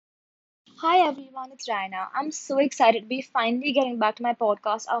Hi everyone, it's Raina. I'm so excited to be finally getting back to my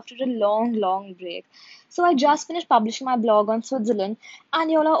podcast after a long, long break. So I just finished publishing my blog on Switzerland, and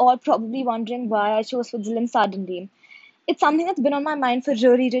you all are all probably wondering why I chose Switzerland suddenly. It's something that's been on my mind for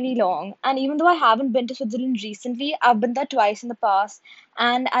really, really long. And even though I haven't been to Switzerland recently, I've been there twice in the past,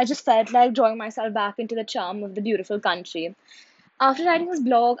 and I just felt like drawing myself back into the charm of the beautiful country. After writing this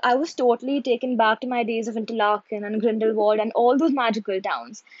blog, I was totally taken back to my days of Interlaken and Grindelwald and all those magical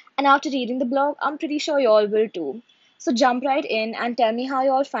towns. And after reading the blog, I'm pretty sure you all will too. So jump right in and tell me how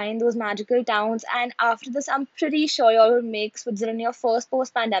you all find those magical towns. And after this, I'm pretty sure you all will make Switzerland your first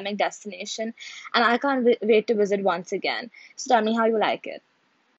post-pandemic destination. And I can't wait to visit once again. So tell me how you like it.